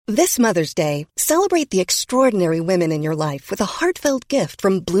This Mother's Day, celebrate the extraordinary women in your life with a heartfelt gift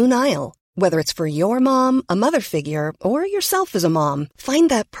from Blue Nile. Whether it's for your mom, a mother figure, or yourself as a mom, find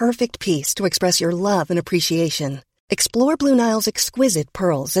that perfect piece to express your love and appreciation. Explore Blue Nile's exquisite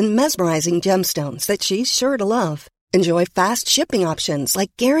pearls and mesmerizing gemstones that she's sure to love. Enjoy fast shipping options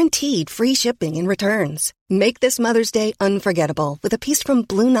like guaranteed free shipping and returns. Make this Mother's Day unforgettable with a piece from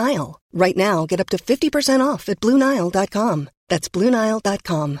Blue Nile. Right now, get up to 50% off at BlueNile.com. That's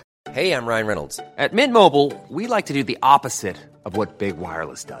BlueNile.com. Hey, I'm Ryan Reynolds. At Mint Mobile, we like to do the opposite of what Big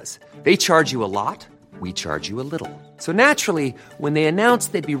Wireless does. They charge you a lot, we charge you a little. So naturally, when they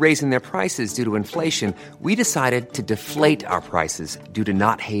announced they'd be raising their prices due to inflation, we decided to deflate our prices due to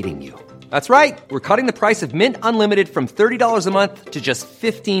not hating you. That's right. We're cutting the price of Mint Unlimited from $30 a month to just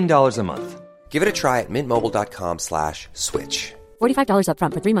 $15 a month. Give it a try at mintmobile.com/switch. $45 up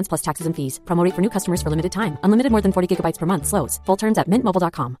front for 3 months plus taxes and fees. Promo rate for new customers for limited time. Unlimited more than 40 gigabytes per month. Slows full terms at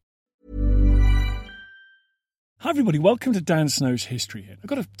mintmobile.com. Hi everybody, welcome to Dan Snow's History Hit. I've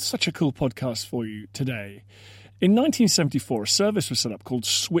got such a cool podcast for you today. In 1974, a service was set up called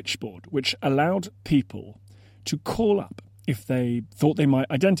Switchboard, which allowed people to call up if they thought they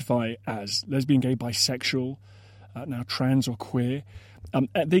might identify as lesbian, gay, bisexual, now trans or queer.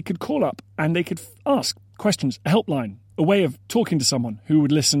 They could call up and they could ask questions, a helpline, a way of talking to someone who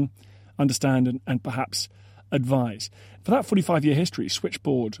would listen, understand, and perhaps advise. For that 45-year history,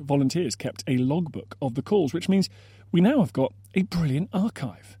 Switchboard volunteers kept a logbook of the calls, which means we now have got a brilliant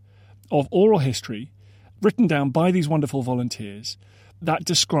archive of oral history written down by these wonderful volunteers that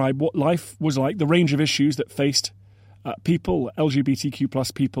describe what life was like, the range of issues that faced people, LGBTQ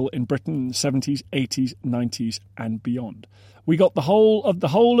plus people in Britain in the 70s, 80s, 90s and beyond. We got the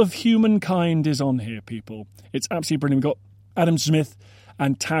whole of humankind is on here, people. It's absolutely brilliant. We've got Adam Smith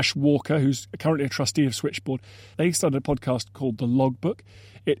and Tash Walker, who's currently a trustee of Switchboard. They started a podcast called The Logbook.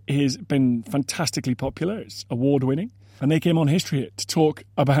 It has been fantastically popular. It's award-winning. And they came on History Hit to talk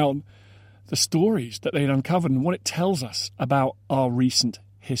about the stories that they'd uncovered and what it tells us about our recent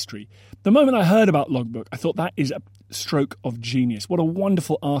history. The moment I heard about Logbook, I thought that is a stroke of genius. What a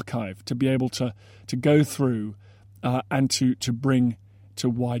wonderful archive to be able to go through and to bring to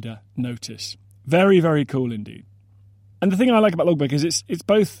wider notice. Very, very cool indeed. And the thing I like about Logbook is it's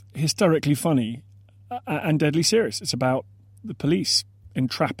both hysterically funny and deadly serious. It's about the police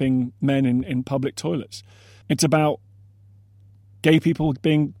entrapping men in public toilets. It's about gay people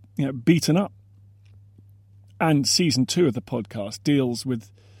being beaten up. And season 2 of the podcast deals with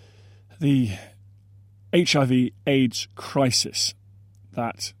the HIV/AIDS crisis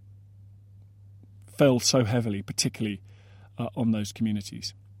that fell so heavily, particularly on those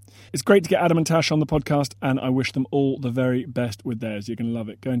communities. It's great to get Adam and Tash on the podcast, and I wish them all the very best with theirs. You're going to love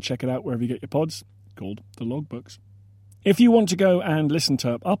it. Go and check it out wherever you get your pods, called The Logbooks. If you want to go and listen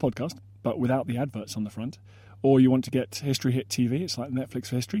to our podcast, but without the adverts on the front, or you want to get History Hit TV, it's like Netflix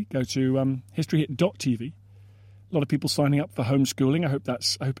for history, go to historyhit.tv. A lot of people signing up for homeschooling. I hope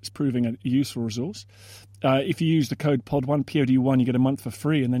it's proving a useful resource. If you use the code POD1, POD1, you get a month for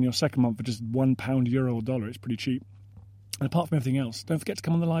free, and then your second month for just £1, euro, or dollar. It's pretty cheap. And apart from everything else, don't forget to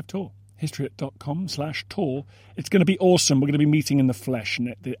come on the live tour, historyhit.com/tour. It's going to be awesome. We're going to be meeting in the flesh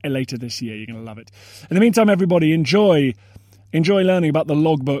later this year. You're going to love it. In the meantime, everybody, enjoy learning about the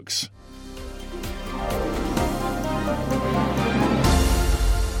logbooks.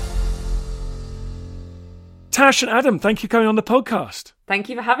 Tash and Adam, thank you for coming on the podcast. Thank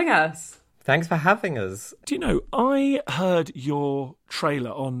you for having us. Thanks for having us. Do you know, I heard your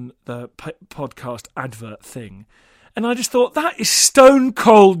trailer on the podcast advert thing, and I just thought, that is stone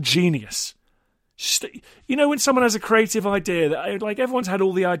cold genius. When someone has a creative idea, that like everyone's had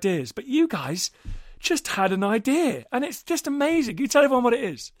all the ideas, but you guys just had an idea, and it's just amazing. Can you tell everyone what it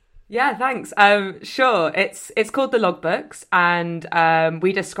is? Yeah, thanks. Sure. It's called The Logbooks, and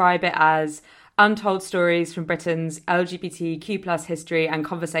we describe it as untold stories from Britain's LGBTQ plus history and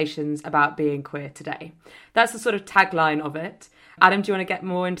conversations about being queer today. That's the sort of tagline of it. Adam, do you want to get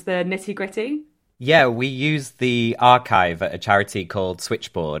more into the nitty-gritty? Yeah, we use the archive at a charity called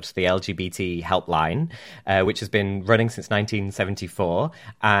Switchboard, the LGBT helpline, which has been running since 1974.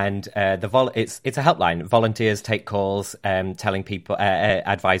 And it's a helpline. Volunteers take calls, telling people,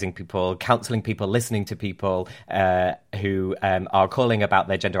 advising people, counselling people, listening to people who are calling about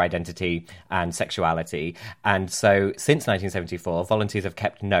their gender identity and sexuality. And so since 1974, volunteers have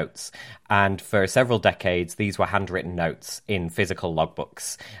kept notes. And for several decades, these were handwritten notes in physical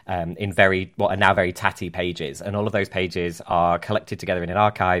logbooks, in what are now very tatty pages. And all of those pages are collected together in an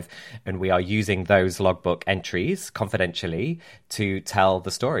archive. And we are using those logbook entries confidentially to tell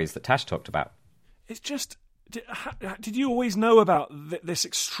the stories that Tash talked about. It's just Did you always know about this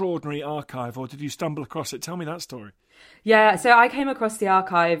extraordinary archive, or did you stumble across it? Tell me that story. Yeah, so I came across the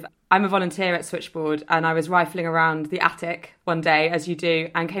archive. I'm a volunteer at Switchboard, and I was rifling around the attic one day, as you do,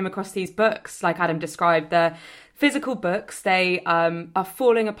 and came across these books, like Adam described. The physical books, they are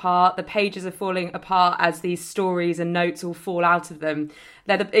falling apart. The pages are falling apart as these stories and notes all fall out of them.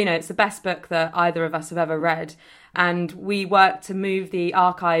 It's the best book that either of us have ever read. And we worked to move the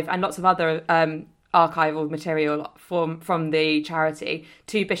archive and lots of other archival material from the charity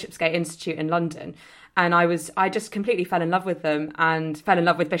to Bishopsgate Institute in London. And I just completely fell in love with them and fell in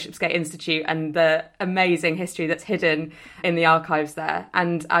love with Bishopsgate Institute and the amazing history that's hidden in the archives there.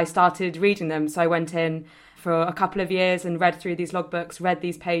 And I started reading them. So I went in for a couple of years and read through these logbooks, read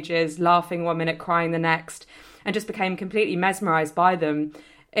these pages, laughing one minute, crying the next, and just became completely mesmerised by them,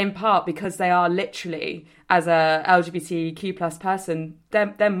 in part because they are literally, as a LGBTQ plus person,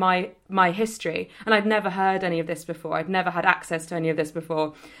 they're my history. And I'd never heard any of this before. I'd never had access to any of this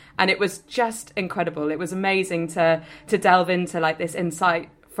before. And it was just incredible. It was amazing to delve into like this insight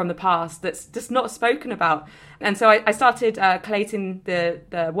from the past that's just not spoken about. And so I started collating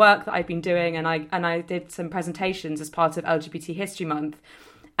the work that I'd been doing, and I did some presentations as part of LGBT History Month.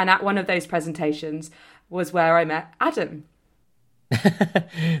 And at one of those presentations was where I met Adam.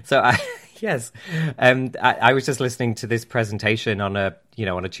 Yes. I was just listening to this presentation on a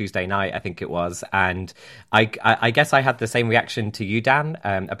Tuesday night, I think it was. And I guess I had the same reaction to you, Dan,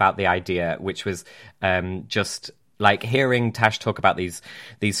 about the idea, which was just like hearing Tash talk about these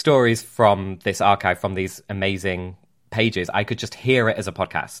stories from this archive, from these amazing pages. I could just hear it as a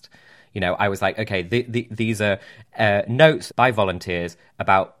podcast. I was like, okay, these are notes by volunteers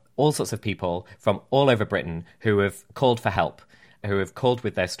about all sorts of people from all over Britain who have called for help, who have called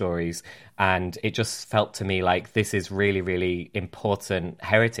with their stories. And it just felt to me like this is really, really important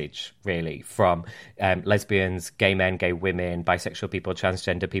heritage, really, from lesbians, gay men, gay women, bisexual people,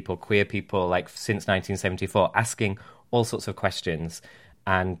 transgender people, queer people, like since 1974, asking all sorts of questions.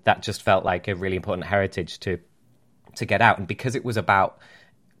 And that just felt like a really important heritage to get out. And because it was about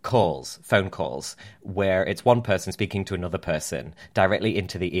phone calls, where it's one person speaking to another person directly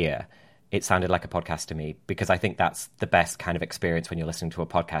into the ear, it sounded like a podcast to me, because I think that's the best kind of experience when you're listening to a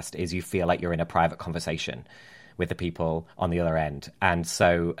podcast, is you feel like you're in a private conversation with the people on the other end. And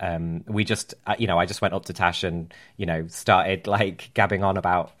so we just, I just went up to Tash and, started like gabbing on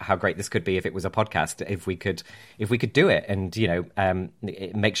about how great this could be if it was a podcast, if we could do it, and,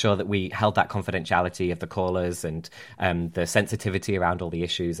 make sure that we held that confidentiality of the callers and the sensitivity around all the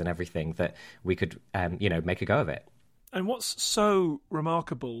issues and everything, that we could, make a go of it. And what's so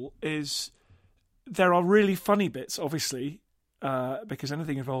remarkable is there are really funny bits, obviously, because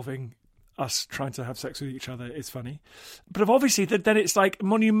anything involving us trying to have sex with each other is funny. But obviously, then it's like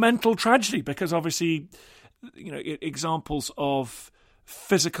monumental tragedy, because obviously, examples of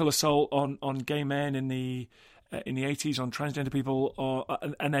physical assault on gay men in the 80s, on transgender people,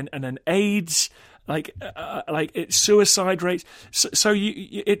 and then AIDS, like it's suicide rates. So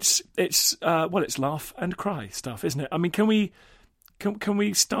it's laugh and cry stuff, isn't it? I mean, can we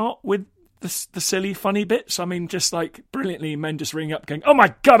start with the silly funny bits? I mean, just like brilliantly men just ringing up going, "Oh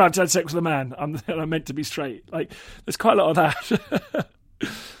my God, I've had sex with a man. I'm meant to be straight." Like there's quite a lot of that.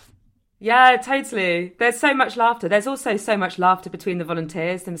 Yeah, totally. There's so much laughter. There's also so much laughter between the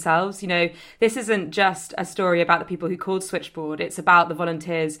volunteers themselves. This isn't just a story about the people who called Switchboard. It's about the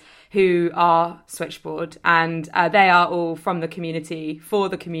volunteers who are Switchboard, and they are all from the community, for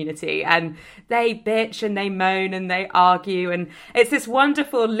the community, and they bitch and they moan and they argue, and it's this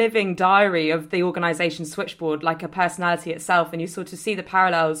wonderful living diary of the organisation Switchboard, like a personality itself, and you sort of see the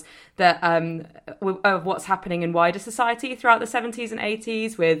parallels that of what's happening in wider society throughout the 70s and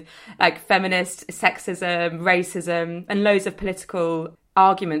 80s with like feminist sexism, racism, and loads of political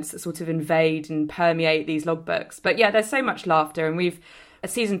arguments that sort of invade and permeate these logbooks. But yeah, there's so much laughter, and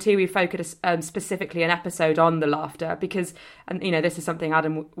season 2 we focused specifically an episode on the laughter, because, and this is something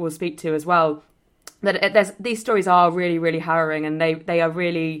Adam will speak to as well, that these stories are really, really harrowing, and they're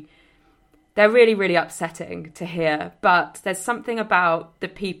really, really upsetting to hear. But there's something about the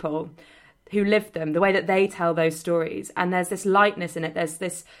people who live them, the way that they tell those stories, and there's this lightness in it, there's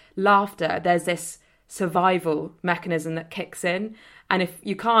this laughter, there's this survival mechanism that kicks in. And if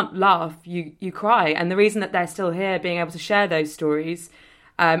you can't laugh, you cry. And the reason that they're still here, being able to share those stories,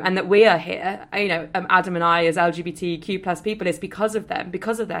 and that we are here, Adam and I as LGBTQ plus people, is because of them,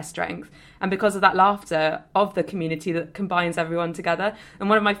 because of their strength, and because of that laughter of the community that combines everyone together. And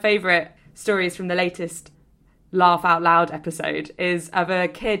one of my favourite stories from the latest Laugh Out Loud episode is of a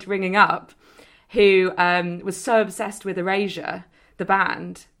kid ringing up who was so obsessed with erasure the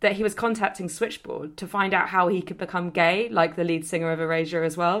band, that he was contacting Switchboard to find out how he could become gay, like the lead singer of Erasure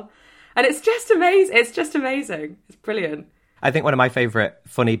as well. And it's just amazing. It's brilliant. I think one of my favourite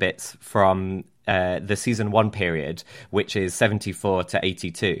funny bits from the season 1 period, which is 74 to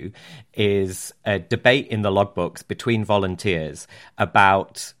 82, is a debate in the logbooks between volunteers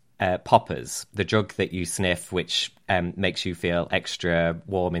about poppers, the drug that you sniff, which makes you feel extra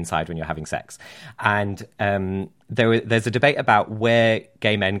warm inside when you're having sex. And there's a debate about where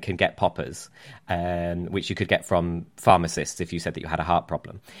gay men can get poppers, which you could get from pharmacists if you said that you had a heart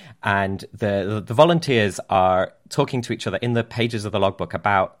problem. And the volunteers are talking to each other in the pages of the logbook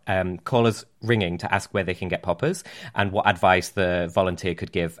about callers ringing to ask where they can get poppers and what advice the volunteer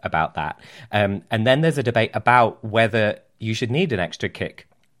could give about that. And then there's a debate about whether you should need an extra kick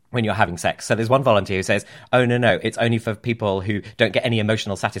when you're having sex. So there's one volunteer who says, oh, no, it's only for people who don't get any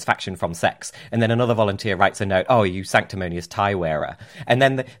emotional satisfaction from sex. And then another volunteer writes a note, oh, you sanctimonious tie wearer. And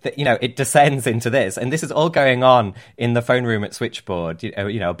then, it descends into this. And this is all going on in the phone room at Switchboard,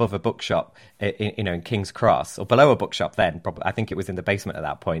 above a bookshop, in King's Cross, or below a bookshop then. Probably, I think it was in the basement at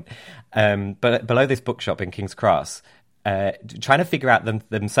that point. But below this bookshop in King's Cross, trying to figure out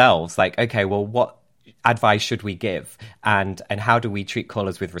themselves, like, okay, well, what advice should we give, and how do we treat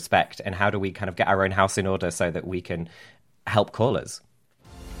callers with respect, and how do we kind of get our own house in order so that we can help callers?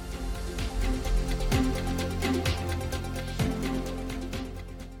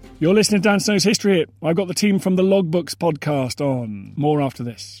 You're listening to Dan Snow's History Hit. I've got the team from the Logbooks Podcast on. More after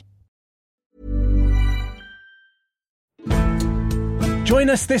this. Join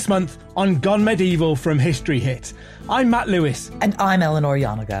us this month on Gone Medieval from History Hit. I'm Matt Lewis. And I'm Eleanor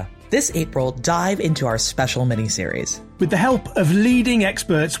Yanaga. This April, dive into our special mini-series. With the help of leading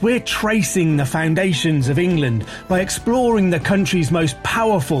experts, we're tracing the foundations of England by exploring the country's most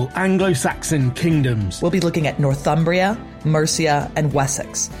powerful Anglo-Saxon kingdoms. We'll be looking at Northumbria, Mercia, and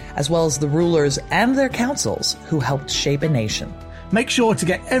Wessex, as well as the rulers and their councils who helped shape a nation. Make sure to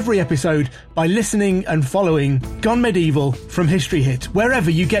get every episode by listening and following Gone Medieval from History Hit,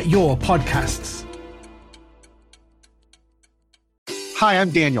 wherever you get your podcasts. Hi,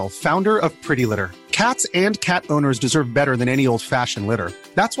 I'm Daniel, founder of Pretty Litter. Cats and cat owners deserve better than any old-fashioned litter.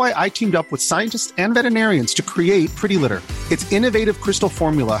 That's why I teamed up with scientists and veterinarians to create Pretty Litter. Its innovative crystal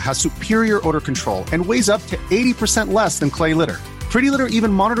formula has superior odor control and weighs up to 80% less than clay litter. Pretty Litter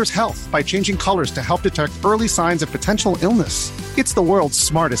even monitors health by changing colors to help detect early signs of potential illness. It's the world's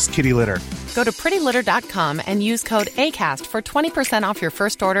smartest kitty litter. Go to prettylitter.com and use code ACAST for 20% off your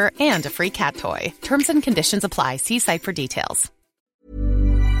first order and a free cat toy. Terms and conditions apply. See site for details.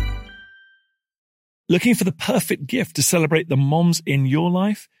 Looking for the perfect gift to celebrate the moms in your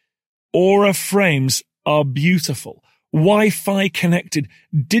life? Aura frames are beautiful, Wi-Fi connected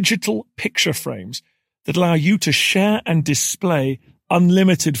digital picture frames that allow you to share and display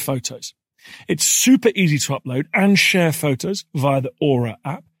unlimited photos. It's super easy to upload and share photos via the Aura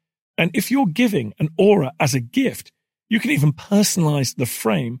app. And if you're giving an Aura as a gift, you can even personalize the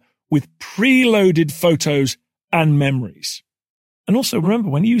frame with preloaded photos and memories. And also remember,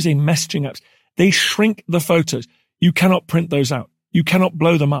 when using messaging apps, they shrink the photos. You cannot print those out. You cannot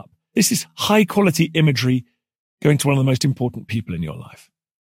blow them up. This is high quality imagery going to one of the most important people in your life.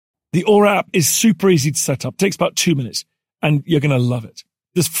 The Aura app is super easy to set up. It takes about 2 minutes and you're going to love it.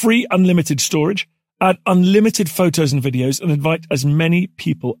 There's free unlimited storage, add unlimited photos and videos, and invite as many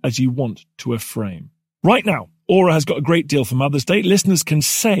people as you want to a frame. Right now, Aura has got a great deal for Mother's Day. Listeners can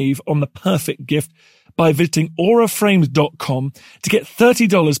save on the perfect gift by visiting auraframes.com to get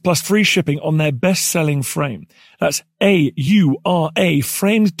 $30 plus free shipping on their best-selling frame. That's AURA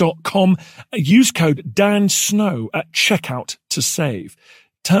frames.com. Use code DANSNOW at checkout to save.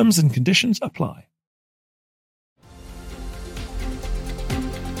 Terms and conditions apply.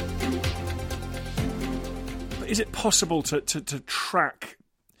 But is it possible to track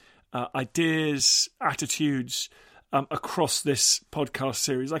ideas, attitudes across this podcast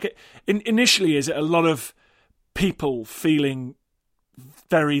series? Like, initially, is it a lot of people feeling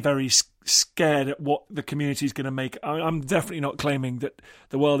very, very scared at what the community is going to make? I'm definitely not claiming that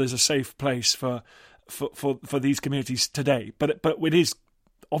the world is a safe place for these communities today, but it is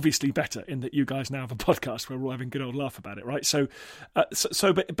obviously better in that you guys now have a podcast where we're all having a good old laugh about it, right?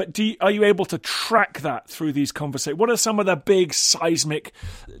 But are you able to track that through these conversations? What are some of the big seismic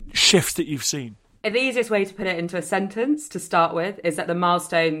shifts that you've seen? The easiest way to put it into a sentence to start with is that the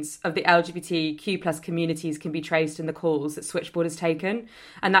milestones of the LGBTQ plus communities can be traced in the calls that Switchboard has taken.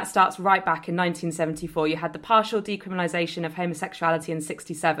 And that starts right back in 1974. You had the partial decriminalisation of homosexuality in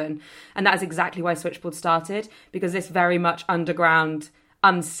 1967. And that is exactly why Switchboard started, because this very much underground,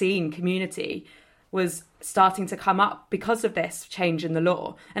 unseen community was starting to come up because of this change in the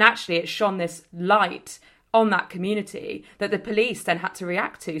law. And actually it shone this light on that community that the police then had to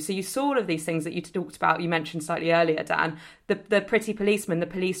react to. So you saw all of these things that you talked about, you mentioned slightly earlier, Dan, the pretty policemen, the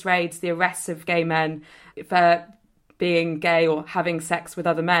police raids, the arrests of gay men for being gay or having sex with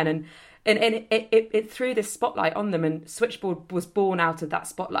other men. And it threw this spotlight on them, and Switchboard was born out of that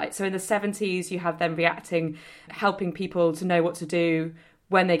spotlight. So in the 70s, you have them reacting, helping people to know what to do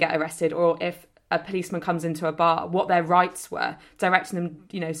when they get arrested, or if a policeman comes into a bar, what their rights were, directing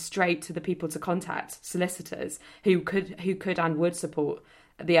them, straight to the people to contact, solicitors who could and would support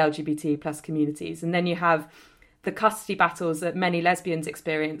the LGBT plus communities. And then you have the custody battles that many lesbians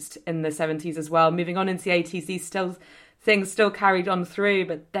experienced in the 70s as well. Moving on into the 80s, these things still carried on through,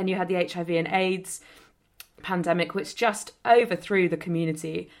 but then you had the HIV and AIDS pandemic, which just overthrew the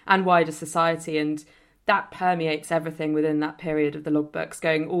community and wider society, and that permeates everything within that period of the logbooks,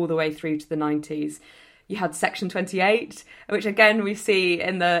 going all the way through to the 90s. You had Section 28, which again we see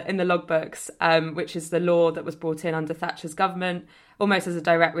in the logbooks, which is the law that was brought in under Thatcher's government, almost as a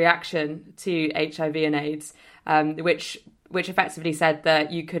direct reaction to HIV and AIDS, which effectively said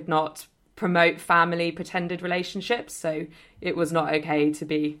that you could not promote family pretended relationships. So it was not okay to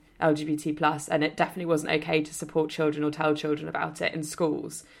be LGBT plus, and it definitely wasn't okay to support children or tell children about it in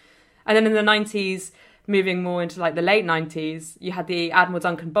schools. And then in the 90s, moving more into like the late 90s, you had the Admiral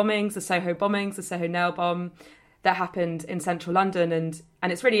Duncan bombings, the Soho nail bomb that happened in central London. And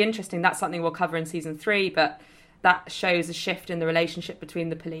it's really interesting. That's something we'll cover in season 3, but that shows a shift in the relationship between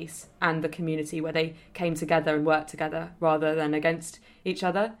the police and the community, where they came together and worked together rather than against each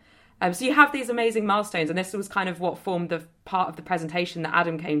other. So you have these amazing milestones, and this was kind of what formed the part of the presentation that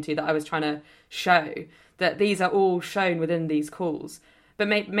Adam came to, that I was trying to show, that these are all shown within these calls. But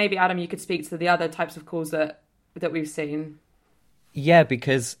maybe, Adam, you could speak to the other types of calls that we've seen. Yeah,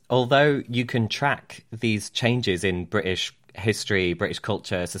 because although you can track these changes in British history, British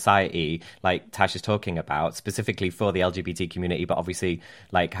culture, society, like Tash is talking about, specifically for the LGBT community, but obviously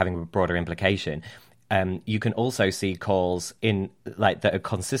like having a broader implication, you can also see calls in like that are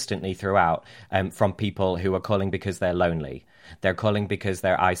consistently throughout from people who are calling because they're lonely. They're calling because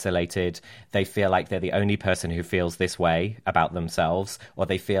they're isolated. They feel like they're the only person who feels this way about themselves, or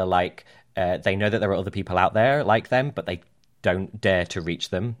they feel like they know that there are other people out there like them, but they don't dare to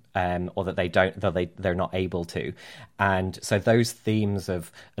reach them, or that they're not able to. And so those themes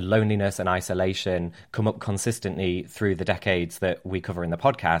of loneliness and isolation come up consistently through the decades that we cover in the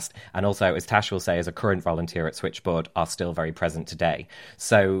podcast, and also, as Tash will say, as a current volunteer at Switchboard, are still very present today.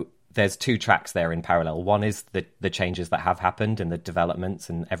 So there's 2 tracks there in parallel. One is the changes that have happened and the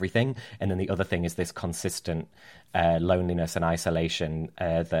developments and everything, and then the other thing is this consistent loneliness and isolation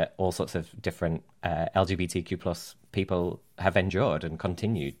that all sorts of different LGBTQ plus people have endured and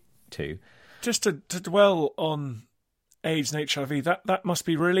continue to. Just to dwell on AIDS and HIV, that must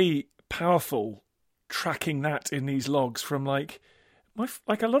be really powerful, tracking that in these logs from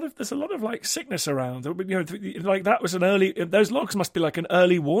there's a lot of like sickness around. Like that was those logs must be like an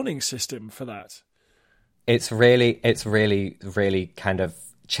early warning system for that. It's really kind of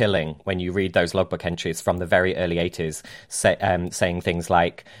chilling when you read those logbook entries from the very early 80s, saying things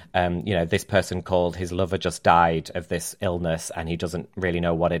like, this person called, his lover just died of this illness and he doesn't really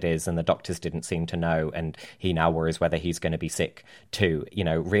know what it is, and the doctors didn't seem to know, and he now worries whether he's going to be sick too.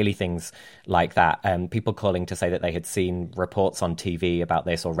 Really things like that. People calling to say that they had seen reports on TV about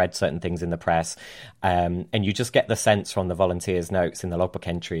this or read certain things in the press. And you just get the sense from the volunteers' notes in the logbook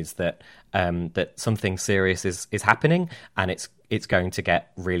entries that something serious is happening, and it's going to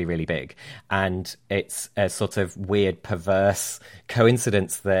get really, really big. And it's a sort of weird, perverse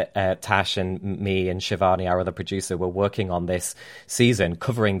coincidence that Tash and me and Shivani, our other producer, were working on this season,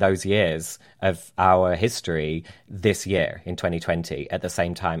 covering those years of our history this year in 2020, at the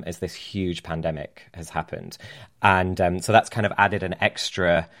same time as this huge pandemic has happened. And so that's kind of added an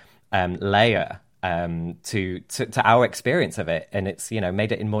extra layer to our experience of it. And it's,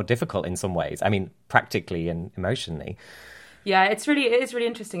 made it more difficult in some ways. I mean, practically and emotionally. Yeah, it is really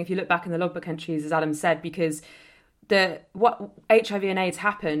interesting if you look back in the logbook entries, as Adam said, because what HIV and AIDS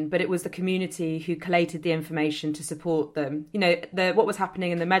happened, but it was the community who collated the information to support them. What was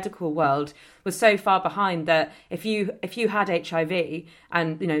happening in the medical world was so far behind that if you had HIV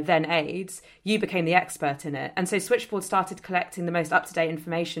and then AIDS, you became the expert in it. And so Switchboard started collecting the most up-to-date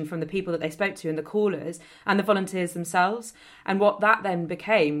information from the people that they spoke to and the callers and the volunteers themselves. And what that then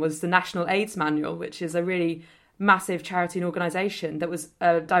became was the National AIDS Manual, which is a really massive charity and organisation that was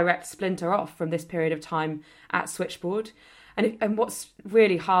a direct splinter off from this period of time at Switchboard. And what's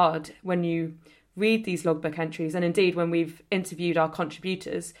really hard when you read these logbook entries, and indeed when we've interviewed our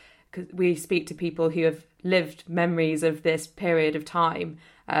contributors, because we speak to people who have lived memories of this period of time,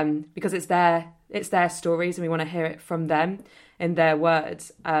 because it's their stories, and we want to hear it from them in their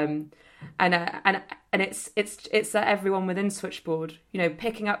words. And it's everyone within Switchboard,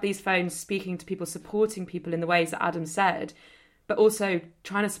 picking up these phones, speaking to people, supporting people in the ways that Adam said, but also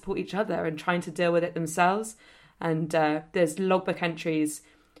trying to support each other and trying to deal with it themselves. And there's logbook entries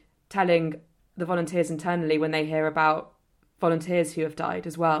telling the volunteers internally when they hear about volunteers who have died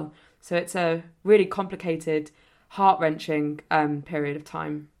as well. So it's a really complicated, heart-wrenching period of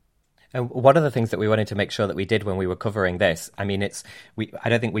time. And one of the things that we wanted to make sure that we did when we were covering this, I mean, I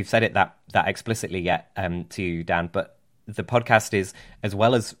don't think we've said it that explicitly yet to you, Dan, but the podcast is, as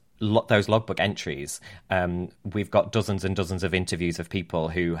well as those logbook entries, we've got dozens and dozens of interviews of people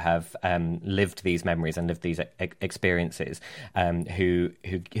who have lived these memories and lived these experiences, who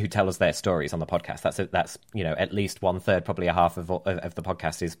tell us their stories on the podcast. That's at least 1/3, probably a half of the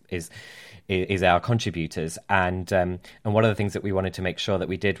podcast is our contributors, and one of the things that we wanted to make sure that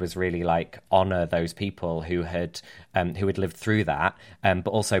we did was really honor those people who had lived through that, but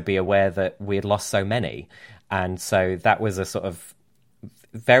also be aware that we had lost so many, and so that was a sort of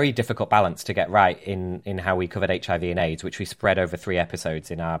very difficult balance to get right in how we covered HIV and AIDS, which we spread over 3 episodes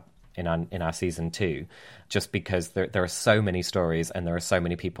in our season 2, just because there are so many stories and there are so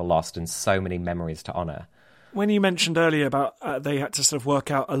many people lost and so many memories to honour. When you mentioned earlier about they had to sort of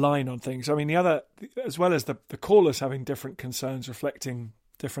work out a line on things, I mean, the other, as well as the callers having different concerns, reflecting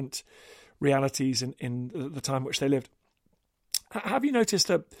different realities in the time which they lived, have you noticed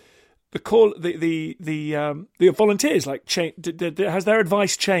that the volunteers has their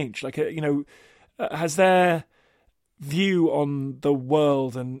advice changed? Has their view on the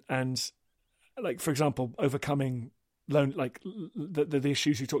world and for example, overcoming the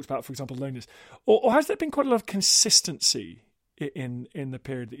issues you talked about, for example, loneliness, or has there been quite a lot of consistency in the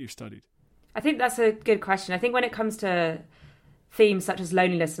period that you've studied? I think that's a good question. I think when it comes to themes such as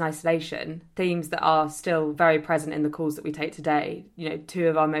loneliness and isolation, themes that are still very present in the calls that we take today, 2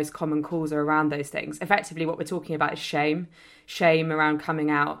 of our most common calls are around those things. Effectively, what we're talking about is shame around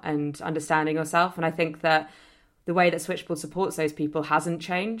coming out and understanding yourself. And I think that the way that Switchboard supports those people hasn't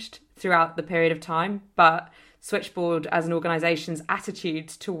changed throughout the period of time, but Switchboard as an organisation's attitude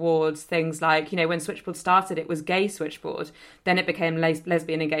towards things like, when Switchboard started, it was gay Switchboard. Then it became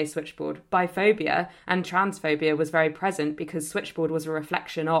lesbian and gay Switchboard. Biphobia and transphobia was very present because Switchboard was a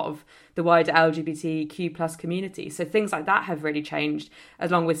reflection of the wider LGBTQ plus community. So things like that have really changed,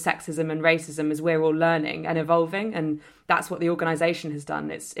 along with sexism and racism, as we're all learning and evolving. And that's what the organisation has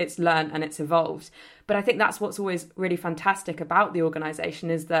done. It's learned and it's evolved. But I think that's what's always really fantastic about the organisation,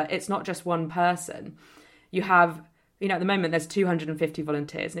 is that it's not just one person. You have, at the moment, there's 250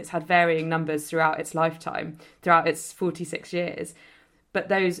 volunteers, and it's had varying numbers throughout its lifetime, throughout its 46 years. But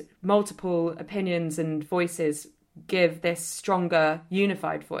those multiple opinions and voices give this stronger,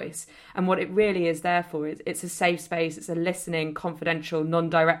 unified voice. And what it really is there for is it's a safe space, it's a listening, confidential,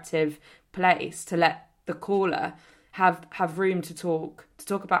 non-directive place to let the caller have room to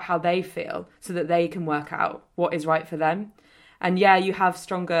talk about how they feel, so that they can work out what is right for them. And yeah, you have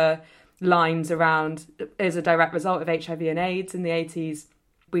stronger lines around, as a direct result of HIV and AIDS in the 80s,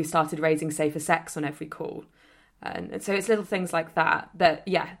 we started raising safer sex on every call. And so it's little things like that,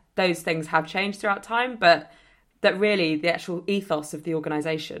 those things have changed throughout time, but that really the actual ethos of the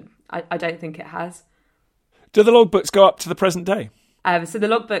organisation, I don't think it has. Do the logbooks go up to the present day? So the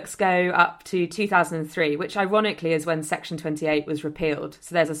logbooks go up to 2003, which ironically is when Section 28 was repealed.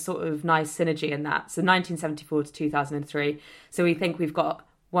 So there's a sort of nice synergy in that. So 1974 to 2003. So we think we've got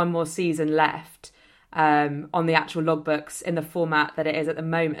one more season left on the actual logbooks in the format that it is at the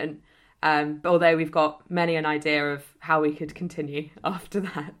moment. But although we've got many an idea of how we could continue after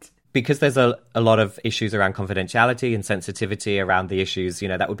that. Because there's a lot of issues around confidentiality and sensitivity around the issues,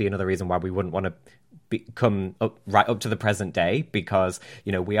 that would be another reason why we wouldn't want to come right up to the present day, because,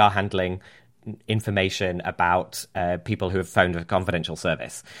 we are handling information about people who have phoned a confidential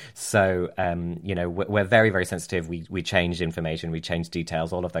service. So, we're very, very sensitive. We changed information, we changed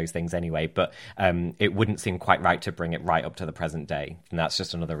details, all of those things anyway. But it wouldn't seem quite right to bring it right up to the present day. And that's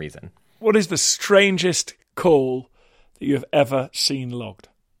just another reason. What is the strangest call that you have ever seen logged?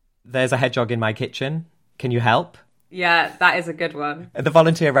 There's a hedgehog in my kitchen. Can you help? Yeah, that is a good one. The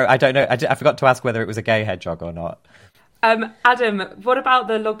volunteer wrote, I don't know, I forgot to ask whether it was a gay hedgehog or not. Adam, what about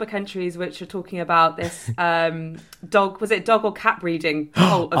the logbook entries which are talking about this dog or cat breeding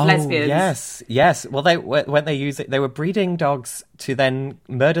cult of lesbians? Yes. Well, when they use it, they were breeding dogs to then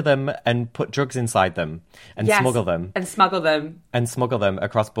murder them and put drugs inside them and smuggle them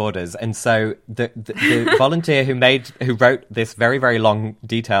across borders. And so the volunteer who wrote this very, very long,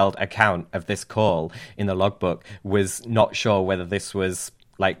 detailed account of this call in the logbook was not sure whether this was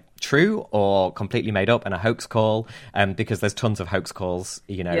true or completely made up and a hoax call, because there's tons of hoax calls,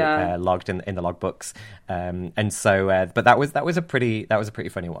 logged in the logbooks, and so but that was a pretty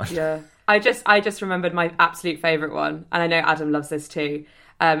funny one. Yeah, I just remembered my absolute favourite one, and I know Adam loves this too.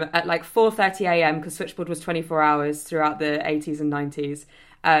 At 4:30 a.m, because Switchboard was 24 hours throughout the 80s and 90s.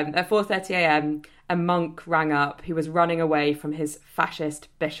 At 4:30 a.m, a monk rang up who was running away from his fascist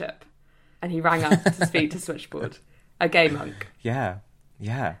bishop, and he rang up to speak to Switchboard, a gay monk. Yeah.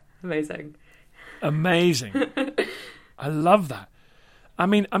 Amazing. I love that. I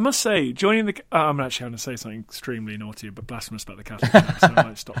mean, I must say, joining the... I'm actually going to say something extremely naughty but blasphemous about the Catholic Church, so I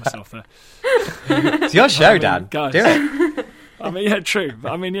might stop myself there. It's your show, Dan. Guys, do it. I mean, yeah, true.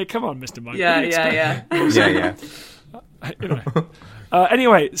 But I mean, yeah, come on, Mr. Mike. Yeah.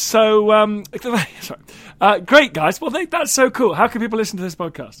 Anyway, so great, guys. Well, that's so cool. How can people listen to this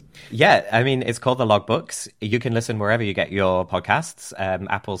podcast? Yeah, I mean, it's called The Logbooks. You can listen wherever you get your podcasts,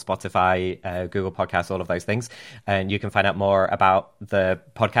 Apple, Spotify, Google Podcasts, all of those things. And you can find out more about the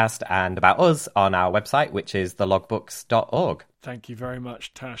podcast and about us on our website, which is thelogbooks.org. Thank you very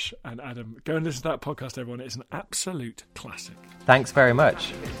much, Tash and Adam. Go and listen to that podcast, everyone. It's an absolute classic. Thanks very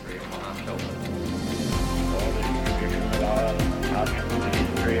much.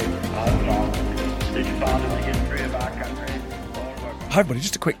 Hi everybody,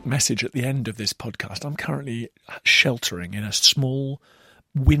 just a quick message at the end of this podcast. I'm currently sheltering in a small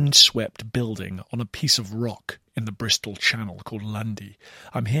windswept building on a piece of rock in the Bristol Channel called Lundy.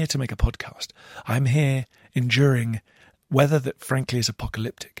 I'm here to make a podcast. I'm here enduring weather that frankly is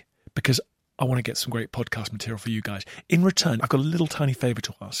apocalyptic because I want to get some great podcast material for you guys. In return, I've got a little tiny favour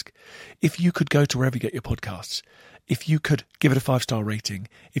to ask. If you could go to wherever you get your podcasts, if you could give it a 5-star rating,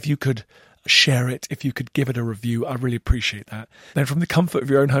 if you could share it, if you could give it a review, I really appreciate that. Then from the comfort of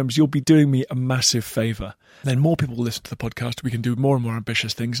your own homes, you'll be doing me a massive favour. Then more people will listen to the podcast, we can do more and more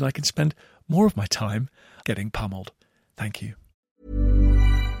ambitious things, and I can spend more of my time getting pummeled. Thank you.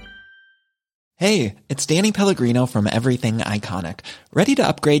 Hey, it's Danny Pellegrino from Everything Iconic. Ready to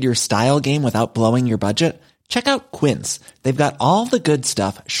upgrade your style game without blowing your budget? Check out Quince. They've got all the good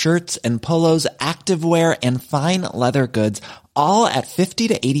stuff, shirts and polos, activewear, and fine leather goods, all at 50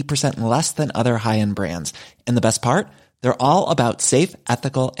 to 80% less than other high-end brands. And the best part? They're all about safe,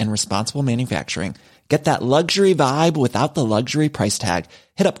 ethical, and responsible manufacturing. Get that luxury vibe without the luxury price tag.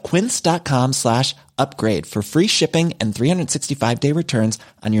 Hit up quince.com/upgrade for free shipping and 365-day returns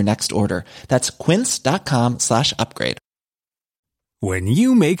on your next order. That's quince.com/upgrade. When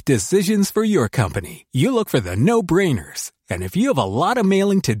you make decisions for your company, you look for the no-brainers. And if you have a lot of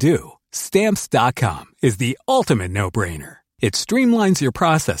mailing to do, Stamps.com is the ultimate no-brainer. It streamlines your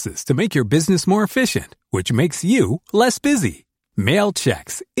processes to make your business more efficient, which makes you less busy. Mail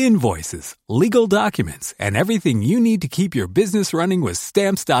checks, invoices, legal documents, and everything you need to keep your business running with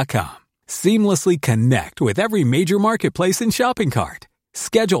Stamps.com. Seamlessly connect with every major marketplace and shopping cart.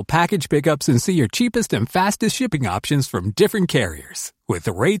 Schedule package pickups and see your cheapest and fastest shipping options from different carriers. With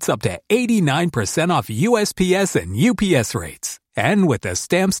rates up to 89% off USPS and UPS rates. And with the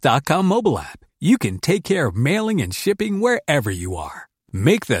Stamps.com mobile app, you can take care of mailing and shipping wherever you are.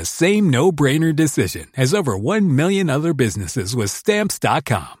 Make the same no-brainer decision as over 1 million other businesses with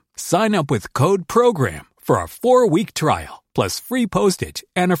Stamps.com. Sign up with code PROGRAM for a 4-week trial, plus free postage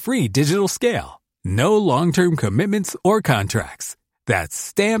and a free digital scale. No long-term commitments or contracts. That's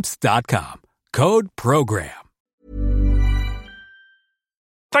Stamps.com. Code PROGRAM.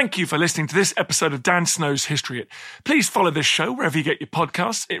 Thank you for listening to this episode of Dan Snow's History Hit. Please follow this show wherever you get your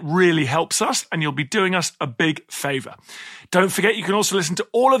podcasts. It really helps us, and you'll be doing us a big favour. Don't forget, you can also listen to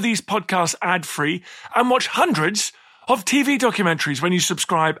all of these podcasts ad-free and watch hundreds of TV documentaries when you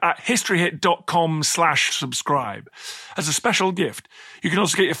subscribe at historyhit.com/subscribe. As a special gift, you can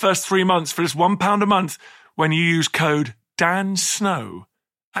also get your first 3 months for just £1 a month when you use code DANSNOW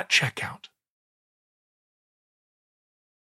at checkout.